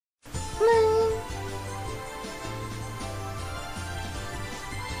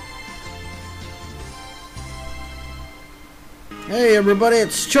Hey everybody,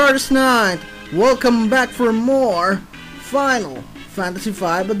 it's Charles Knight. Welcome back for more Final Fantasy V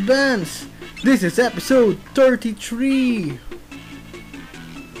Advance. This is episode 33.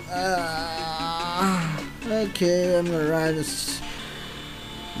 Okay, I'm gonna ride this.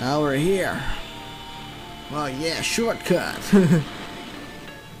 Now we're here. Oh yeah, shortcut.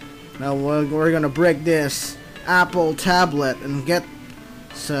 Now we're gonna break this Apple tablet and get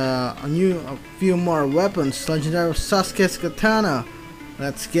a few more weapons. Legendary Sasuke's katana.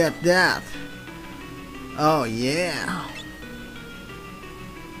 Let's get that. Oh yeah.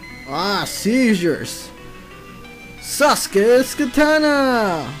 Seizures. Sasuke's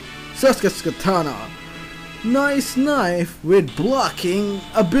katana. Sasuke's katana. Nice knife with blocking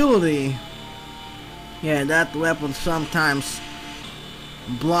ability. Yeah, that weapon sometimes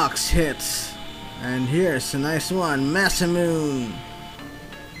blocks hits. And here's a nice one, Masamune.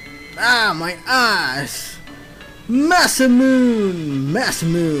 Ah, my eyes! Masamune!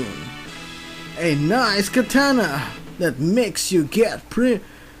 Masamune! A nice katana that makes you get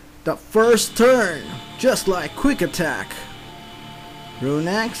the first turn, just like quick attack. Rune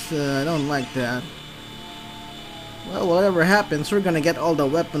Axe? I don't like that. Well, whatever happens, we're gonna get all the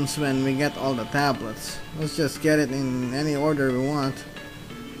weapons when we get all the tablets. Let's just get it in any order we want.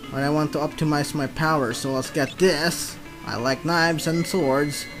 But I want to optimize my power, so let's get this. I like knives and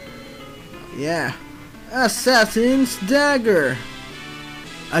swords. Yeah. Assassin's Dagger.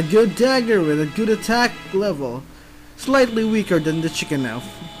 A good dagger with a good attack level. Slightly weaker than the chicken elf.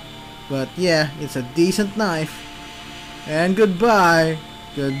 But yeah, it's a decent knife. And goodbye.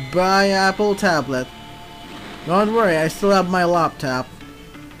 Goodbye, Apple tablet. Don't worry, I still have my laptop.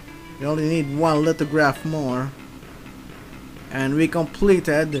 We only need one lithograph more. And we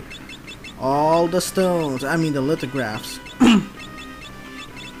completed all the stones. I mean the lithographs.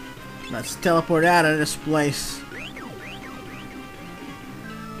 Let's teleport out of this place.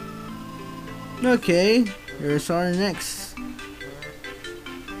 Okay, here's our next.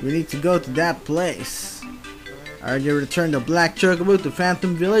 We need to go to that place. I already returned the Black Chocobo to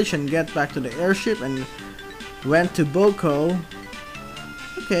Phantom Village and get back to the airship and went to Boko.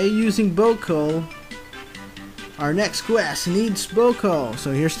 Okay, using Boko. Our next quest needs Boko.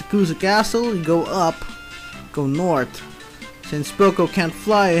 So here's the Kusa Castle. You go up, go north. Since Boko can't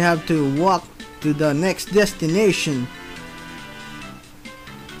fly, you have to walk to the next destination.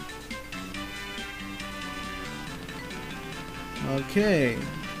 Okay.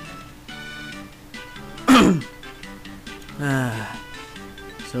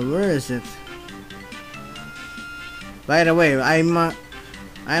 So where is it? By the way, I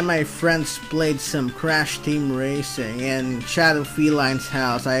and my friends played some Crash Team Racing in Shadow Feline's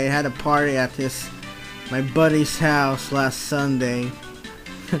house. I had a party at my buddy's house last Sunday.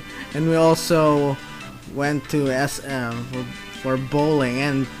 And we also went to SM for bowling,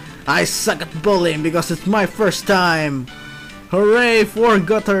 and I suck at bowling because it's my first time. Hooray for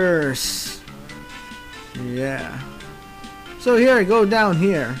gutters. Yeah. So here, go down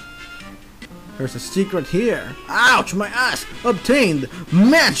here. There's a secret here. Ouch, my ass! Obtained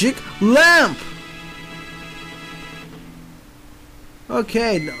magic lamp!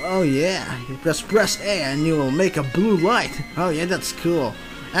 Okay, oh yeah, you press A and you will make a blue light. Oh yeah, that's cool.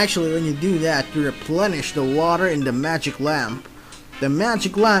 Actually, when you do that, you replenish the water in the magic lamp. The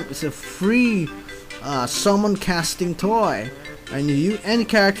magic lamp is a free summon casting toy. And any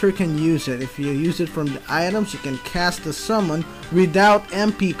character can use it. If you use it from the items, you can cast the summon without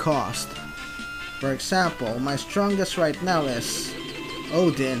MP cost. For example, my strongest right now is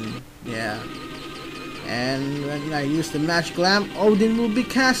Odin. Yeah. And when I use the magic lamp, Odin will be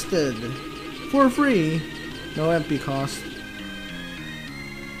casted for free. No MP cost.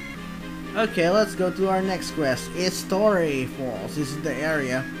 Okay, let's go to our next quest. Istory Falls. This is the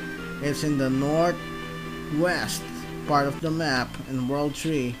area. It's in the northwest part of the map in World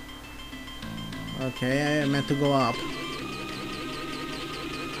 3. Okay, I meant to go up.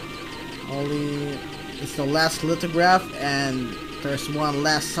 It's the last lithograph, and there's one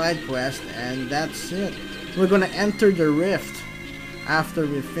last side quest, and that's it. We're gonna enter the rift after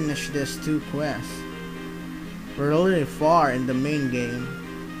we finish these two quests. We're really far in the main game.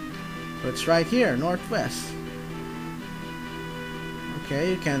 So it's right here, northwest.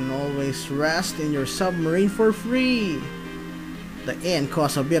 Okay, you can always rest in your submarine for free. The inn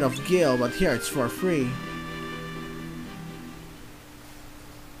costs a bit of gil, but here it's for free.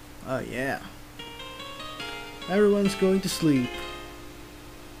 Oh yeah. Everyone's going to sleep.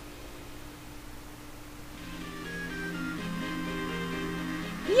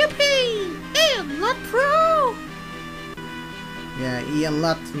 Yippee! Ian Lot Pro! Yeah, Ian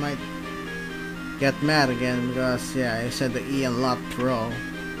Lot might get mad again because yeah, I said the Ian Lot Pro.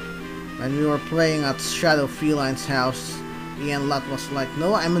 When we were playing at Shadow Feline's house, Ian Lot was like,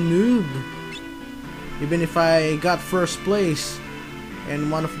 no, I'm a noob. Even if I got first place in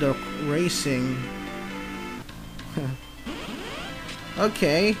one of the racing.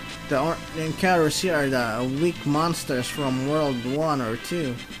 Okay, the encounters here are the weak monsters from World 1 or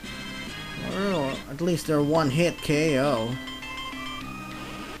 2. Or at least they're one hit KO.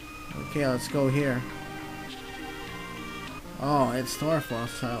 Okay, let's go here. Oh, it's Torful,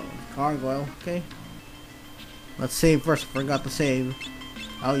 so gargoyle, okay. Let's save first, forgot to save.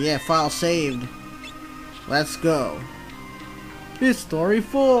 Oh yeah, file saved. Let's go. History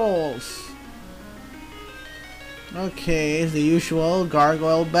Falls. Okay, it's the usual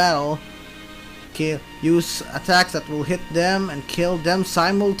gargoyle battle. Use attacks that will hit them and kill them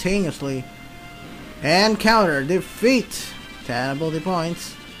simultaneously. And counter, defeat. 10 ability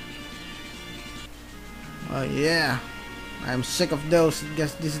points. Oh yeah. I'm sick of those. I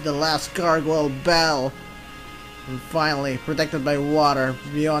guess this is the last gargoyle battle. And finally, protected by water,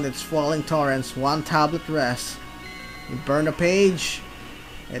 beyond its falling torrents, one tablet rests. You burn a page.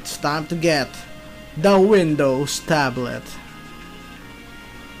 It's time to get the Windows tablet.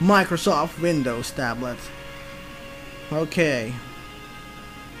 Microsoft Windows tablet. Okay.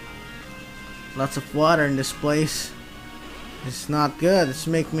 Lots of water in this place. It's not good. It's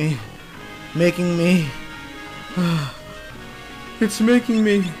making me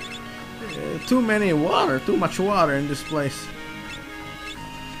too much water in this place.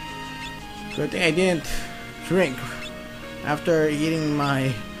 Good thing I didn't drink after eating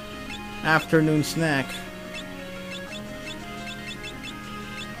my afternoon snack.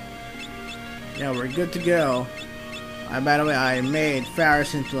 Yeah, we're good to go. By the way, I made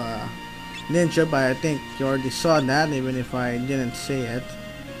Faris into a ninja, but I think you already saw that, even if I didn't say it.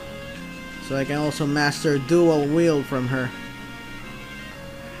 So I can also master dual wield from her.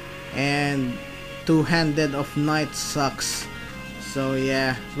 And two-handed of night sucks. So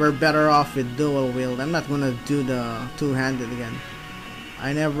yeah, we're better off with dual wield. I'm not gonna do the two-handed again.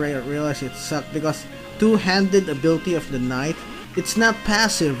 I never realized it sucked because two-handed ability of the knight, it's not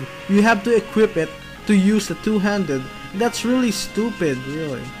passive. You have to equip it to use the two-handed. That's really stupid,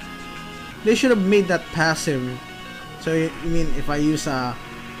 really. They should have made that passive. So you mean if I use a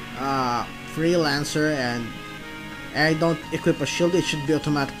freelancer and I don't equip a shield, it should be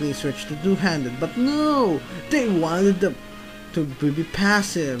automatically switched to two-handed. But no, they wanted to be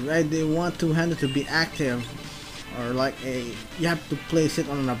passive, right? They want two-handed to be active, or like you have to place it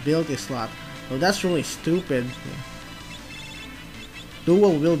on an ability slot. So that's really stupid.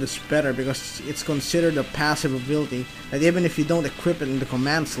 Dual wield is better because it's considered a passive ability, and even if you don't equip it in the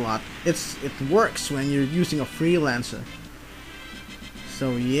command slot, it works when you're using a freelancer.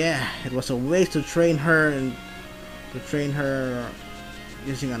 So yeah, it was a waste to train her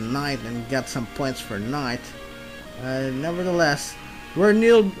using a knight and get some points for knight. Nevertheless, we're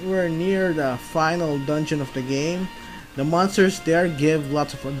near the final dungeon of the game. The monsters there give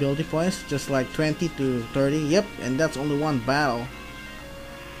lots of ability points, just like 20 to 30. Yep, and that's only one battle.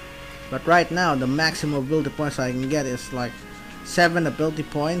 But right now, the maximum ability points I can get is like 7 ability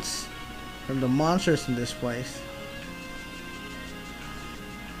points from the monsters in this place.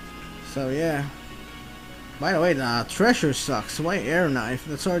 So yeah. By the way, the treasure sucks. Why air knife?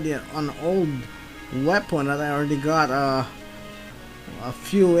 That's already an old weapon that I already got a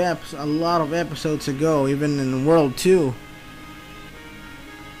lot of episodes ago, even in World 2.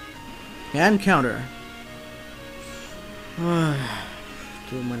 And counter.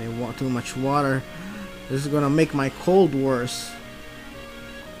 Too much water. This is gonna make my cold worse.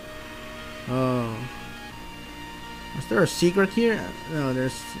 Oh. Is there a secret here? No,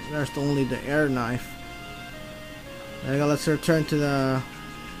 there's only the air knife. There, let's return to the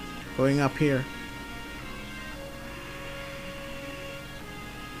going up here.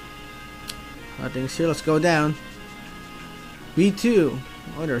 Nothing's here. Let's go down. B2.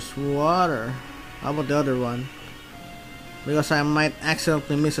 Oh, there's water. How about the other one? Because I might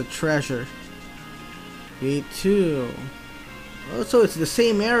accidentally miss a treasure. B2. Also, it's the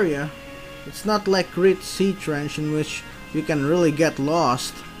same area. It's not like Great Sea Trench in which you can really get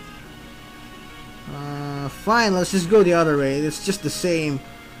lost. Fine, let's just go the other way. It's just the same.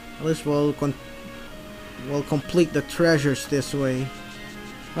 At least we'll complete the treasures this way.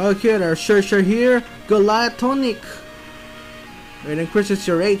 Okay, there's searcher here. Goliathonic. It increases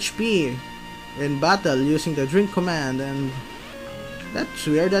your HP in battle using the drink command, and that's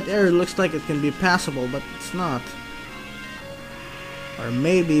weird. That area looks like it can be passable, but it's not. Or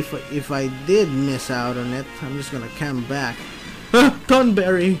maybe if I did miss out on it, I'm just gonna come back.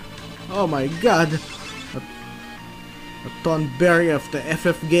 Thornberry! Oh my god! A Thornberry of the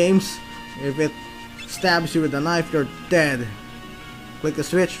FF games. If it stabs you with a knife, you're dead. Click the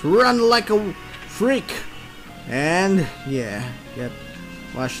switch, run like a freak! And yeah, get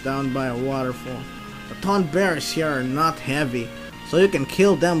washed down by a waterfall. The Thornberries here are not heavy, so you can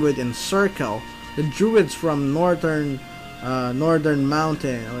kill them with Encircle. The druids from Northern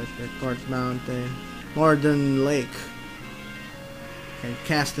Mountain, Northern Lake, can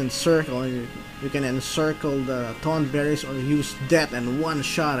cast Encircle. You can encircle the Thornberries or use Death and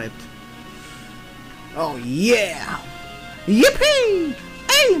one-shot it. Oh yeah! Yippee!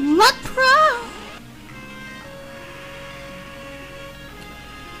 Hey, not proud!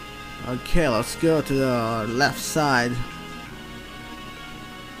 Okay, let's go to the left side.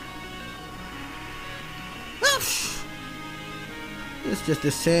 It's just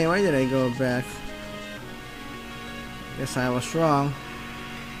the same. Why did I go back? Guess I was wrong.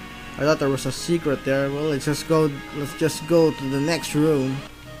 I thought there was a secret there. Well, let's just go to the next room.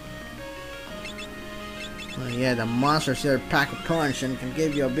 Oh yeah, the monsters here pack a punch and can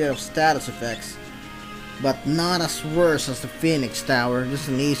give you a bit of status effects, but not as worse as the Phoenix Tower. This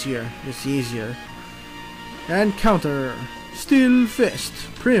is easier. Encounter Steel Fist,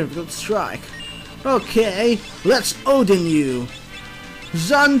 Primitive Strike. Okay, let's Odin you.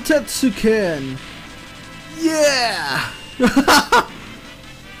 Zantetsuken. Yeah!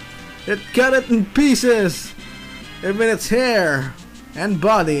 It cut it in pieces, even its hair and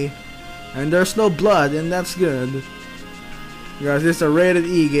body, and there's no blood, and that's good because it's a rated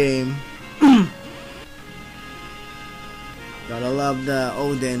E game. Gotta love the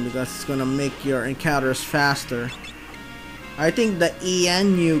Odin because it's gonna make your encounters faster. I think the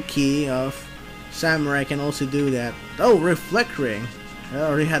ENU key of Samurai can also do that. Oh, Reflect Ring. I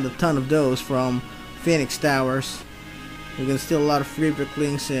already had a ton of those from Phoenix Towers. You can steal a lot of free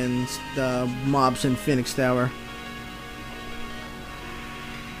links and the mobs in Phoenix Tower.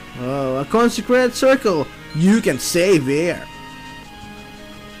 Oh, a consecrated circle. You can save here.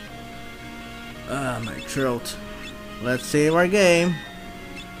 Ah, my throat. Let's save our game.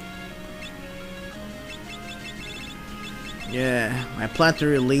 Yeah, I plan to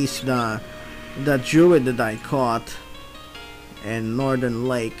release the druid that I caught in Northern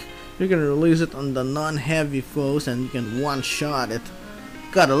Lake. You can release it on the non-heavy foes and you can one-shot it.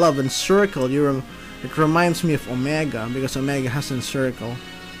 Gotta love Encircle. It reminds me of Omega because Omega has Encircle.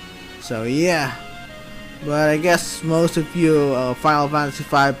 So yeah, but I guess most of you Final Fantasy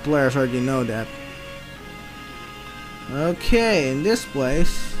V players already know that. Okay, in this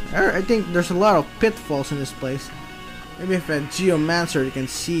place, I think there's a lot of pitfalls in this place. Maybe if a Geomancer you can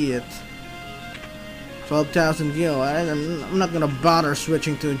see it. 12,000 gil. I'm not gonna bother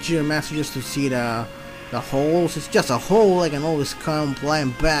switching to a Geomancer just to see the holes. It's just a hole. I can always climb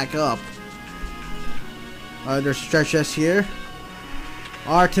back up. There's a treasure chest here.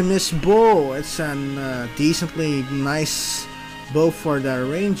 Artemis bow. It's a decently nice bow for the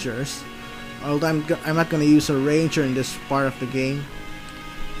rangers. Although I'm not gonna use a ranger in this part of the game.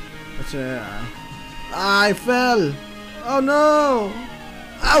 It's I fell. Oh no!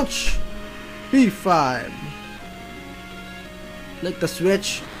 Ouch! P5. Click the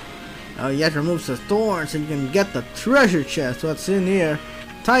switch. Oh, you have to remove the thorns and you can get the treasure chest. What's in here?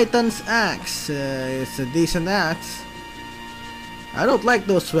 Titan's axe. It's a decent axe. I don't like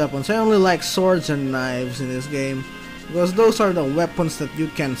those weapons. I only like swords and knives in this game because those are the weapons that you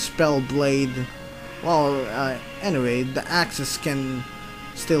can spell blade. Well, anyway, the axes can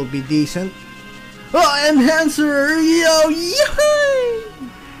still be decent. Oh, Enhancer! Yo, yay!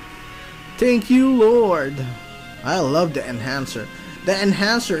 Thank you, Lord. I love the Enhancer. The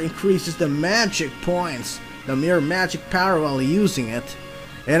Enhancer increases the magic points, the mere magic power while using it.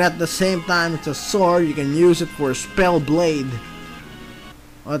 And at the same time, it's a sword. You can use it for spell blade.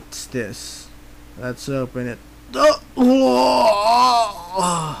 What's this? Let's open it. Oh!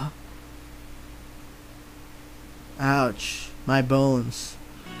 Ouch. My bones.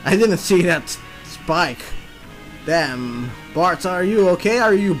 I didn't see that spike. Damn. Bart, are you okay?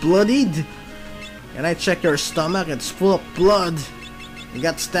 Are you bloodied? Can I check your stomach? It's full of blood. You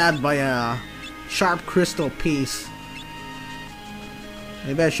got stabbed by a sharp crystal piece.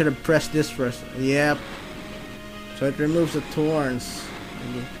 Maybe I should have pressed this first. Yep. So it removes the thorns.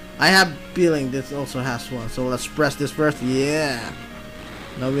 I have a feeling this also has one. So let's press this first. Yeah.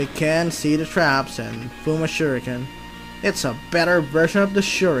 Now we can see the traps and Fuma Shuriken. It's a better version of the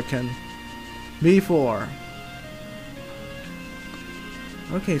Shuriken. B4.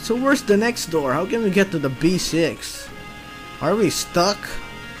 Okay, so where's the next door? How can we get to the B6? Are we stuck?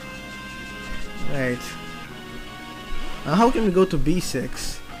 Wait. How can we go to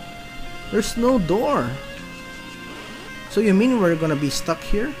B6? There's no door. So you mean we're gonna be stuck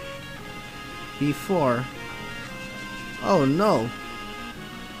here? Before. Oh no.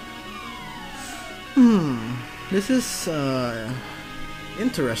 This is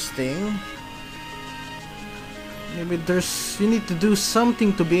interesting. Maybe you need to do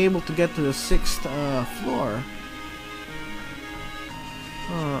something to be able to get to the 6th floor.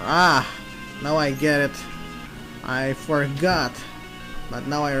 Now I get it. I forgot, but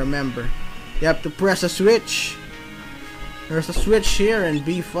now I remember. You have to press a switch. There's a switch here in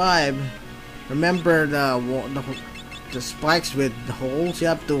B5. Remember the spikes with the holes? You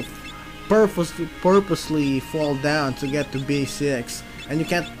have to purposely fall down to get to B6, and you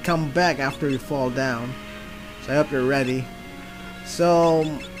can't come back after you fall down. So I hope you're ready. So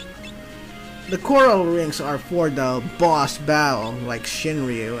the coral rings are for the boss battle, like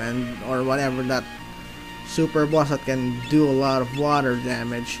Shinryu or whatever, that super boss that can do a lot of water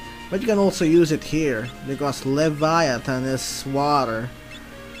damage. But you can also use it here because Leviathan is water,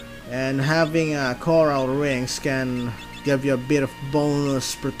 and having coral rings can give you a bit of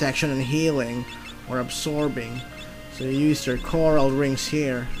bonus protection and healing or absorbing. So you use your coral rings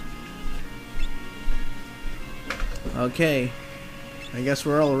here. Okay, I guess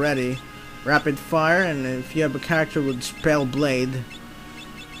we're all ready. Rapid fire, and if you have a character with spell blade,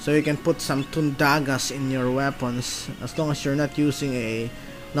 so you can put some tundagas in your weapons. As long as you're not using a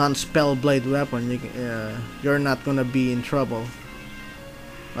non-spell blade weapon, you're not gonna be in trouble.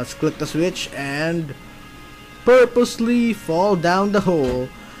 Let's click the switch and purposely fall down the hole.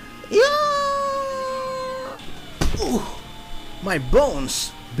 Yeah! Ooh, my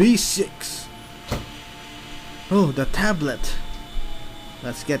bones. B6. Oh, the tablet.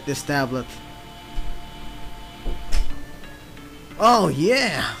 Let's get this tablet. Oh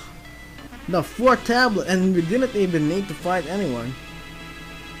yeah! The 4th tablet, and we didn't even need to fight anyone.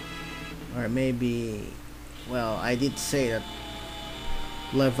 Or maybe, well, I did say that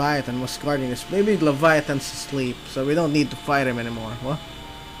Leviathan was guarding us. Maybe Leviathan's asleep, so we don't need to fight him anymore. What?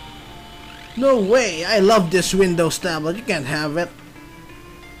 No way! I love this Windows tablet. You can't have it.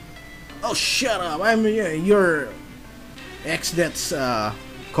 Oh, shut up! I'm your ex-death's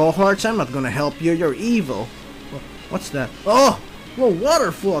cohorts. I'm not gonna help you. You're evil. What's that? Oh! Whoa!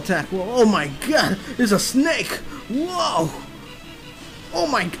 Waterfall attack! Whoa! Oh my God! It's a snake! Whoa! Oh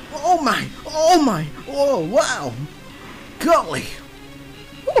my! Oh my! Oh my! Oh wow! Golly!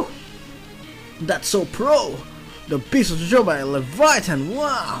 Woo. That's so pro! The beast was shown by Leviathan.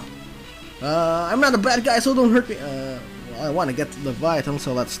 Wow! I'm not a bad guy, so don't hurt me. I want to get to Leviathan,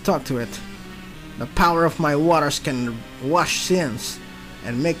 so let's talk to it. The power of my waters can wash sins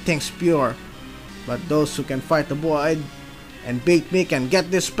and make things pure, but those who can fight the void and beat me can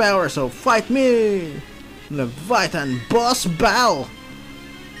get this power, so fight me! Leviathan boss battle!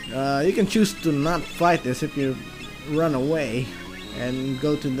 You can choose to not fight this if you run away and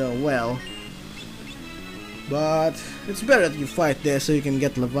go to the well, but it's better that you fight this so you can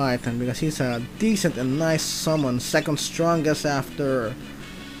get Leviathan, because he's a decent and nice summon, 2nd strongest after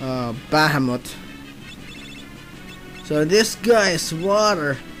Bahamut. So this guy is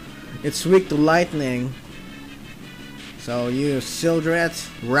water. It's weak to lightning. So you Silder it,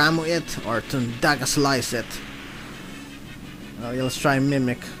 Ramu it, or Tundaga Slice it. Let's try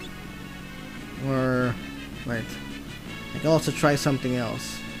Mimic. Or wait, I can also try something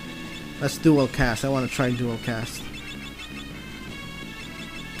else. Let's dual cast. I want to try dual cast.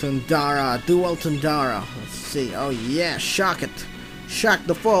 Tundara, dual Tundara. Let's see. Oh yeah, shock it. Shock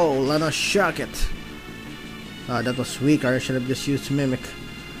the foe. Let us shock it. That was weak. I should have just used Mimic.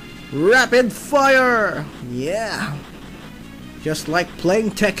 Rapid fire. Yeah. Just like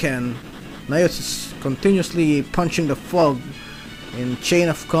playing Tekken. Now it's just continuously punching the fog in chain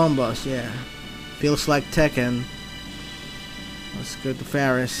of combos. Yeah. Feels like Tekken. Let's go to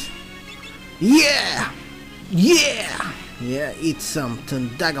Faris. Yeah! Yeah! Yeah, eat some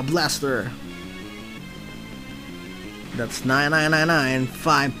Tundaga Blaster. That's 9999,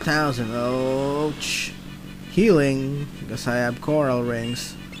 5000. Ouch. Healing, because I have coral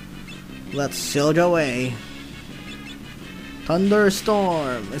rings. Let's shield away.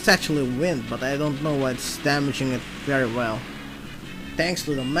 Thunderstorm. It's actually wind, but I don't know why it's damaging it very well. Thanks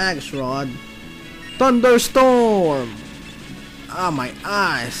to the Magus Rod. Thunderstorm! Ah, my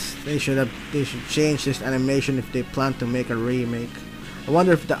eyes. They should change this animation if they plan to make a remake. I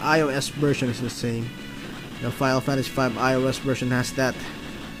wonder if the iOS version is the same. The Final Fantasy V iOS version has that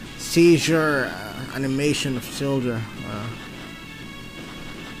seizure animation of Silder.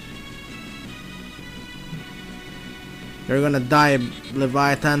 You're gonna die,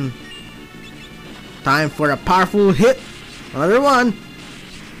 Leviathan. Time for a powerful hit. Another one.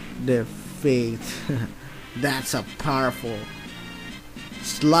 fate. That's a powerful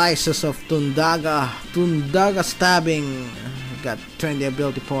slices of Tundaga stabbing. Got 20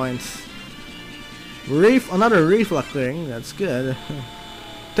 ability points. Another reflecting, that's good.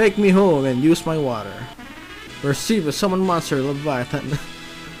 Take me home and use my water. Receive a summon monster, Leviathan.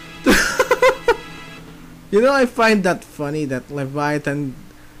 You know, I find that funny that Leviathan,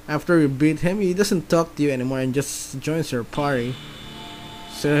 after you beat him, he doesn't talk to you anymore and just joins your party.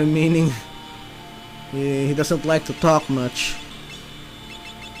 So meaning he doesn't like to talk much.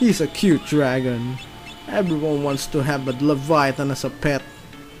 He's a cute dragon. Everyone wants to have a Leviathan as a pet.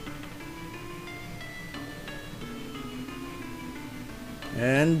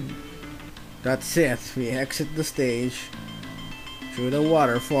 And that's it. We exit the stage through the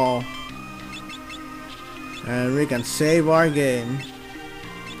waterfall. And we can save our game.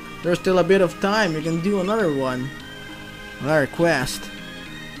 There's still a bit of time. We can do another one. Another quest.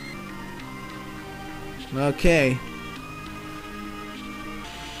 Okay.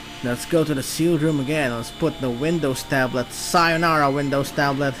 Let's go to the sealed room again. Let's put the Windows tablet. Sayonara, Windows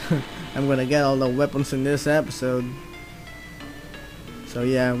tablet. I'm gonna get all the weapons in this episode. So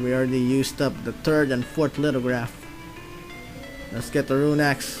yeah, we already used up the 3rd and 4th lithograph. Let's get the Rune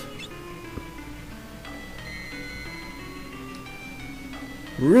Axe.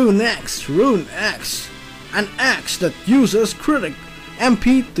 Rune Axe, an axe that uses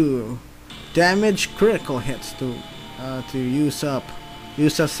MP to damage critical hits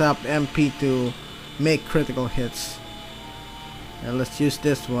uses up MP to make critical hits. And let's use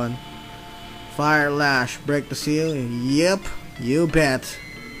this one. Fire Lash, break the seal. Yep, you bet.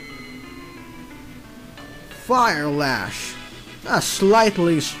 Fire Lash, a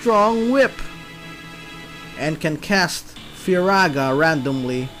slightly strong whip, and can cast Firaga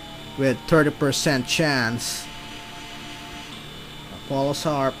randomly with 30% chance. Apollo's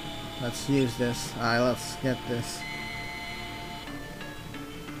Harp. Let's use this. Alright, let's get this.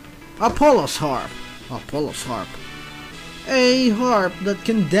 Apollo's Harp. Apollo's Harp. A harp that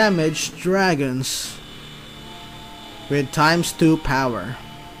can damage dragons with ×2 power.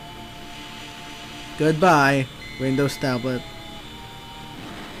 Goodbye, Windows tablet.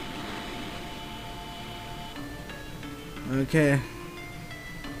 Okay,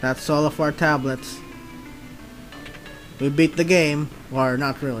 that's all of our tablets. We beat the game, or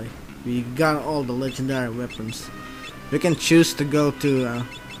not really. We got all the legendary weapons. We can choose to go to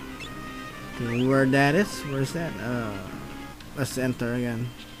where that is. Where's that? Let's enter again.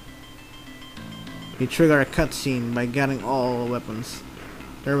 We trigger a cutscene by getting all the weapons.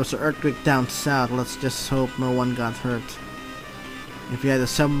 There was an earthquake down south. Let's just hope no one got hurt. If you had a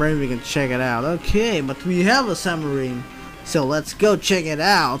submarine, we can check it out. Okay, but we have a submarine. So let's go check it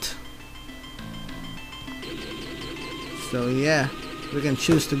out. So yeah, we can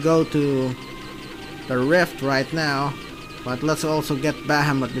choose to go to the rift right now. But let's also get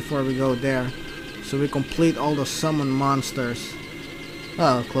Bahamut before we go there. So we complete all the summon monsters.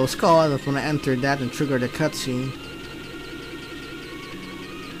 Oh, close call. I just want to enter that and trigger the cutscene.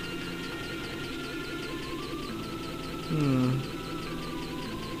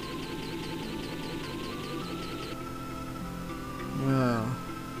 Well,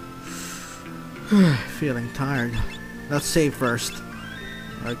 feeling tired. Let's save first.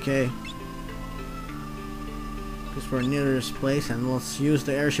 Okay. Because we're near this place, and let's use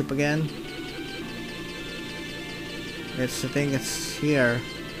the airship again. I think it's here.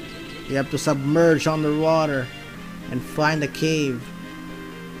 You have to submerge underwater and find a cave.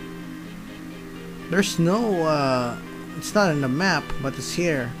 There's no, it's not in the map, but it's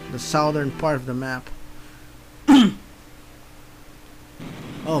here. The southern part of the map.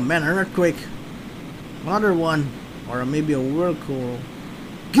 Oh man, an earthquake. Another one. Or maybe a whirlpool.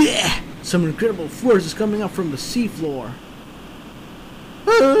 Yeah! Some incredible force is coming up from the seafloor.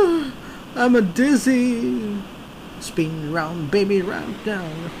 I'm a dizzy. Spin round, baby, round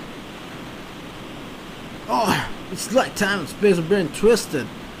down. Oh, it's like time and space are being twisted.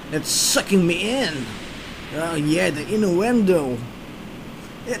 It's sucking me in. Oh yeah, the innuendo.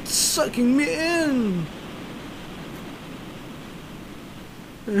 It's sucking me in.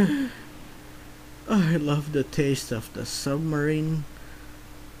 I love the taste of the submarine.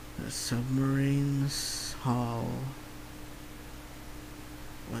 The submarine's hull.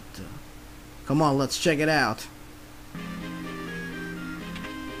 What the? Come on, let's check it out.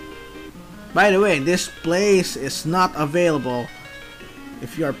 By the way, this place is not available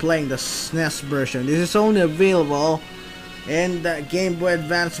if you are playing the SNES version. This is only available in the Game Boy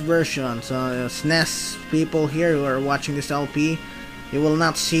Advance version. So SNES people here who are watching this LP, you will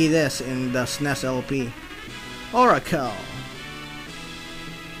not see this in the SNES LP. Oracle.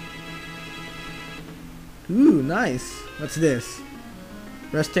 Ooh, nice. What's this?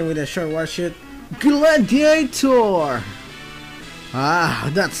 Resting with a short war shoot. Gladiator!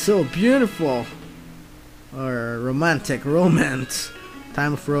 Ah, that's so beautiful. Or romantic, romance.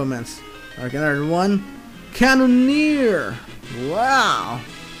 Time of romance. Okay, another one. Cannoneer! Wow!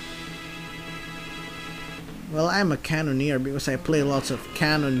 Well, I'm a cannoneer because I play lots of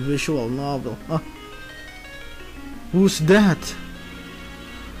canon visual novel. Oh. Who's that?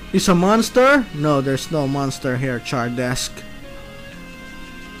 Is a monster? No, there's no monster here, Chardesk.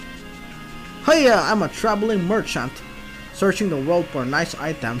 Hiya, I'm a traveling merchant, searching the world for nice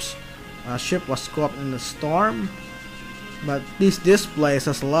items. A ship was caught in the storm, but this place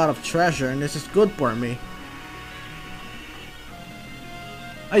has a lot of treasure and this is good for me.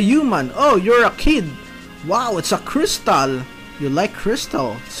 A human! Oh, you're a kid! Wow, it's a crystal! You like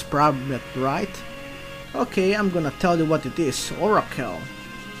crystal? It's probably right. Okay, I'm gonna tell you what it is. Oracle.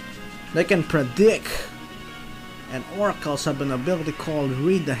 They can predict, and oracles have an ability called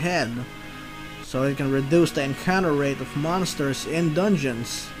Read Ahead, so it can reduce the encounter rate of monsters in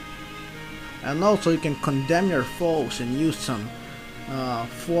dungeons. And also you can condemn your foes and use some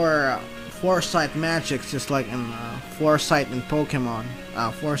foresight magics, just like in foresight in Pokemon.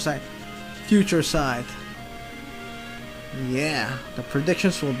 Foresight, future sight. Yeah, the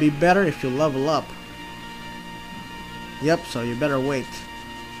predictions will be better if you level up. Yep, so you better wait.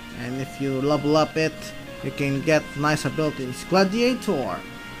 And if you level up it, you can get nice abilities. Gladiator.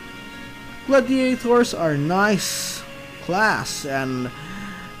 Gladiators are nice class, and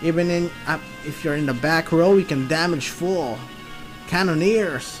even in if you're in the back row, you can damage full.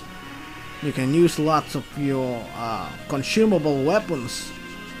 Cannoneers. You can use lots of your consumable weapons.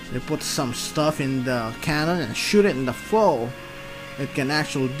 You put some stuff in the cannon and shoot it in the foe. It can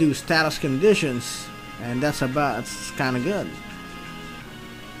actually do status conditions, and it's kind of good.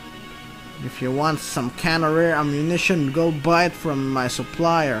 If you want some cannoneer ammunition, go buy it from my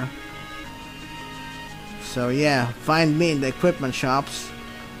supplier. So yeah, find me in the equipment shops.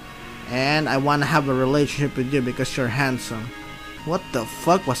 And I want to have a relationship with you because you're handsome. What the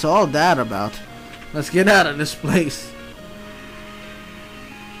fuck was all that about? Let's get out of this place.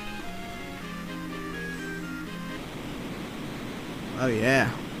 Oh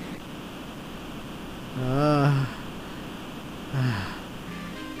yeah.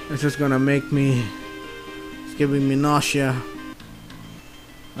 This is gonna make me... It's giving me nausea.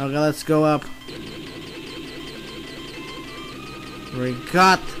 Okay, let's go up. We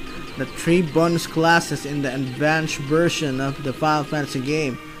got the 3 bonus classes in the advanced version of the Final Fantasy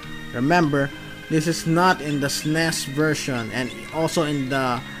game. Remember, this is not in the SNES version and also in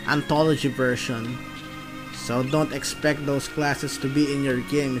the anthology version. So don't expect those classes to be in your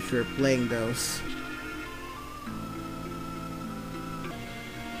game if you're playing those.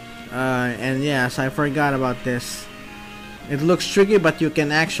 And yes, I forgot about this. It looks tricky, but you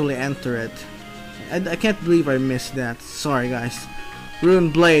can actually enter it. I can't believe I missed that. Sorry guys.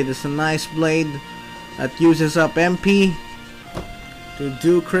 Rune Blade is a nice blade that uses up MP to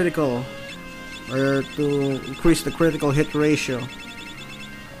do critical, or to increase the critical hit ratio.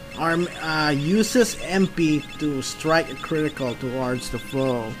 Uses MP to strike a critical towards the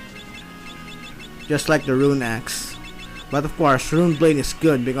foe, just like the Rune Axe. But of course, Rune Blade is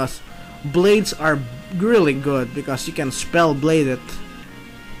good because blades are really good because you can spell blade it,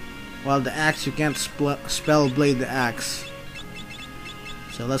 while the axe you can't spell blade the axe.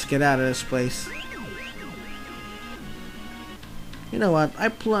 So let's get out of this place. You know what? I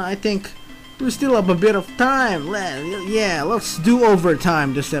think we still have a bit of time. Yeah, let's do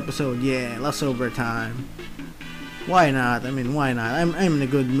overtime this episode. Yeah, let's overtime. Why not? I mean, why not? I'm in a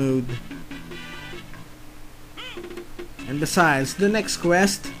good mood. And besides, the next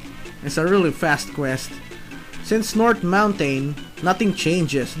quest is a really fast quest. Since North Mountain, nothing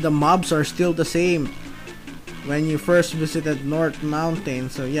changes. The mobs are still the same when you first visited North Mountain.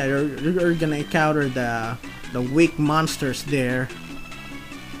 So yeah, you're gonna encounter the weak monsters there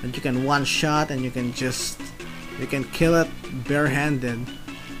that you can one shot, and you can kill it barehanded.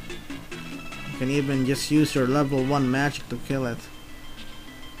 You can even just use your level 1 magic to kill it.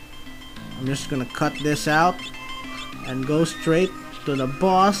 I'm just gonna cut this out and go straight to the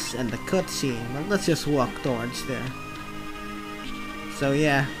boss and the cutscene. But let's just walk towards there. So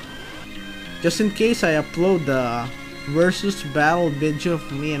yeah, just in case I upload the versus battle video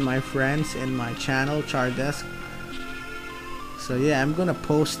of me and my friends in my channel Chardesk. So yeah, I'm gonna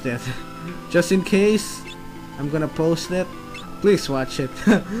post it. Just in case, I'm gonna post it. Please watch it.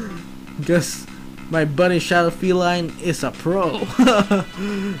 Because my buddy Shadow Feline is a pro.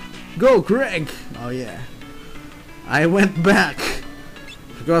 Go Greg! Oh yeah. I went back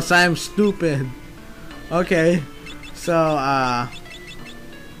because I'm stupid. Okay, so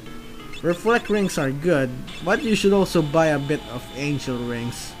reflect rings are good, but you should also buy a bit of angel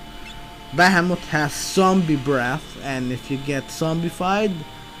rings. Bahamut has zombie breath, and if you get zombified,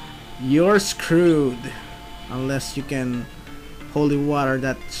 you're screwed. Unless you can holy water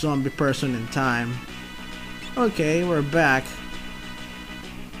that zombie person in time. Okay, we're back.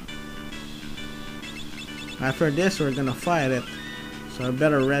 After this, we're gonna fight it, so I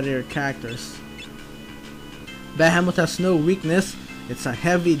better ready your characters. Bahamut has no weakness. It's a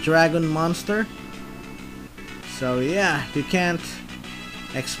heavy dragon monster. So yeah, you can't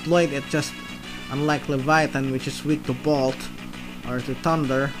exploit it, just unlike Leviathan, which is weak to bolt or to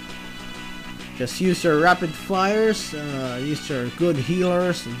thunder. Just use your rapid fires, use your good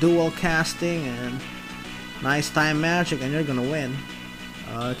healers, dual casting, and nice time magic, and you're gonna win.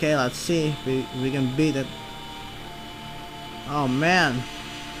 Okay, let's see if we can beat it. Oh man.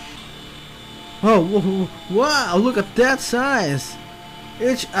 Oh, wow, look at that size.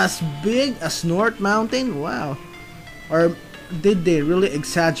 It's as big as North Mountain. Wow. Or did they really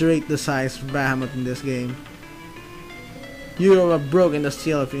exaggerate the size of Bahamut in this game? You have broken the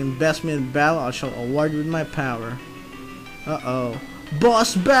seal. If you invest me in battle, I shall award you with my power. Uh-oh.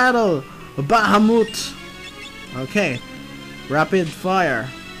 Boss battle! Bahamut! Okay. Rapid fire.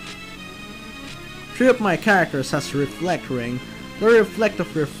 3 of my characters has reflect ring. The reflect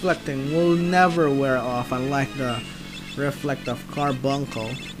of reflecting will never wear off, unlike the reflect of carbuncle.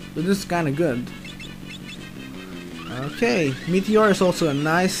 So this is kinda good. Okay, meteor is also a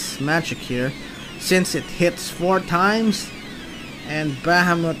nice magic here, since it hits 4 times, and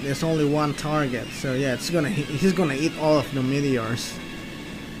Bahamut is only 1 target. So yeah, he's gonna eat all of the meteors.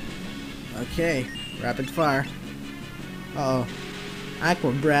 Okay, rapid fire. Uh oh,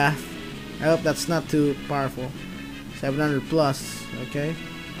 aqua breath. I hope that's not too powerful. 700 plus. Okay,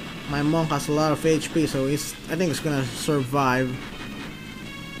 my monk has a lot of HP, so I think it's gonna survive.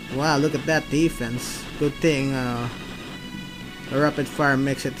 Wow, look at that defense. Good thing the rapid fire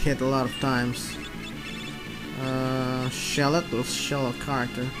makes it hit a lot of times. Shell it. Let's shell a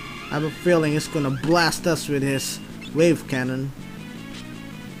character. I have a feeling he's gonna blast us with his wave cannon,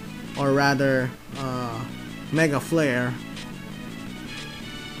 or rather, mega flare.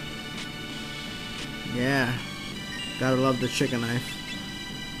 Yeah, gotta love the chicken knife.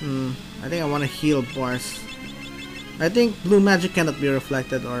 I think I want to heal bars. I think blue magic cannot be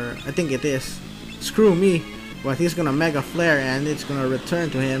reflected, or I think it is. Screw me, but he's gonna mega flare and it's gonna return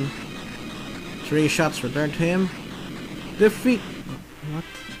to him. 3 shots return to him. Defeat. What?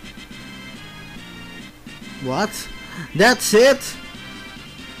 What? That's it?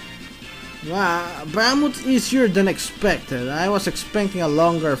 Wow, Bahamut's easier than expected. I was expecting a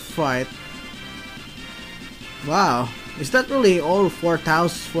longer fight. Wow, is that really all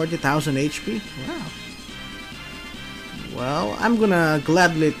 40,000 HP? Wow. Well, I'm gonna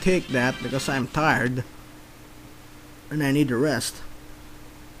gladly take that because I'm tired and I need a rest.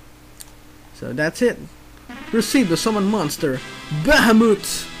 So that's it. Receive the summon monster,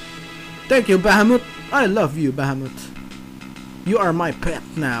 Bahamut. Thank you, Bahamut. I love you, Bahamut. You are my pet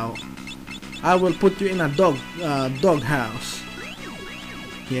now. I will put you in a dog house.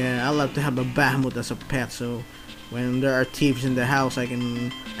 Yeah, I love to have a Bahamut as a pet, so when there are thieves in the house, I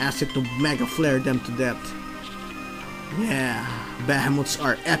can ask it to mega flare them to death. Yeah, Bahamuts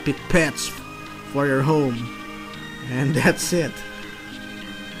are epic pets for your home. And that's it.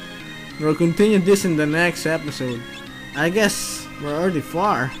 We'll continue this in the next episode. I guess we're already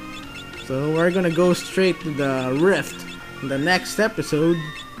far, so we're gonna go straight to the rift in the next episode.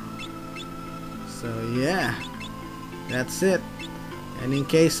 So yeah, that's it. And in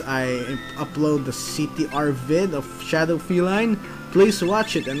case I upload the CTR vid of Shadow Feline, please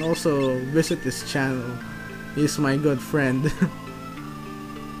watch it and also visit his channel. He's my good friend.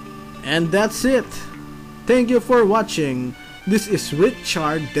 And that's it. Thank you for watching. This is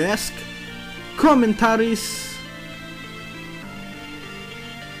Richard Desk. Commentaries.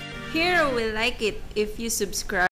 Hero will like it if you subscribe.